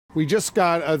We just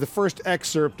got the first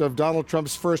excerpt of Donald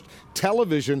Trump's first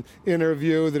television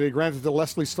interview that he granted to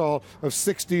Leslie Stahl of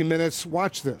 60 Minutes.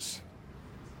 Watch this.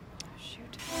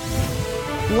 Shoot.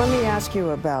 Let me ask you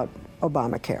about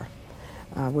Obamacare,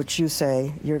 which you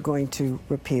say you're going to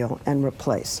repeal and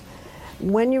replace.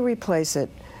 When you replace it,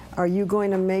 are you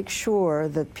going to make sure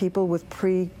that people with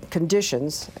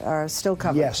preconditions are still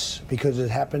covered? Yes, because it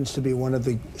happens to be one of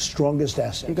the strongest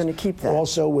assets. You're going to keep that?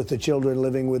 Also, with the children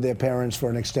living with their parents for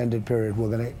an extended period,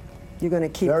 you're going to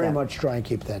keep very that? much try and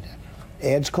keep that.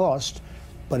 Adds cost,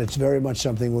 but it's very much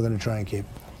something we're going to try and keep.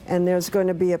 And there's going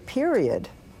to be a period,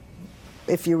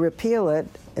 if you repeal it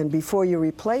and before you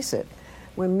replace it,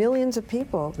 when millions of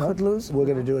people could lose. We're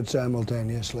going to do it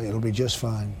simultaneously. It'll be just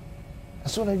fine.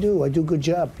 That's what I do. I do a good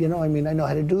job. You know, I mean, I know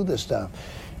how to do this stuff.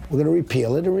 We're going to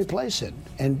repeal it and replace it.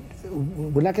 And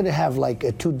we're not going to have like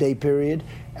a 2-day period,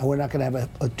 and we're not going to have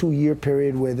a 2-year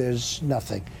period where there's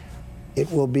nothing.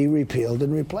 It will be repealed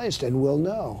and replaced, and we'll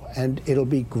know. And it'll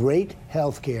be great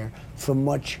health care for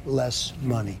much less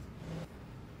money.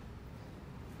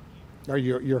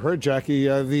 You heard, Jackie,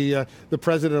 the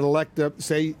president-elect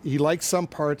say he likes some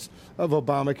parts of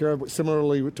Obamacare,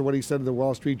 similarly to what he said in the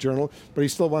Wall Street Journal, but he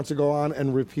still wants to go on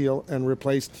and repeal and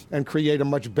replace and create a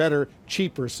much better,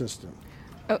 cheaper system.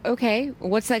 Okay,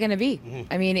 what's that going to be?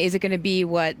 I mean, is it going to be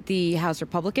what the House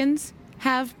Republicans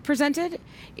have presented?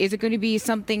 Is it going to be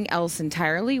something else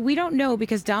entirely? We don't know,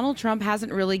 because Donald Trump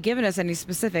hasn't really given us any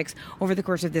specifics over the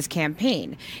course of this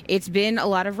campaign. It's been a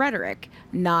lot of rhetoric,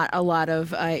 not a lot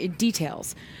of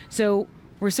details. So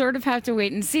we're sort of have to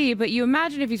wait and see. But you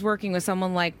imagine if he's working with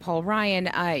someone like Paul Ryan,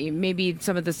 maybe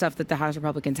some of the stuff that the House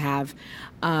Republicans have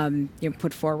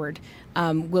put forward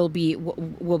will be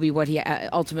what he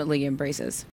ultimately embraces.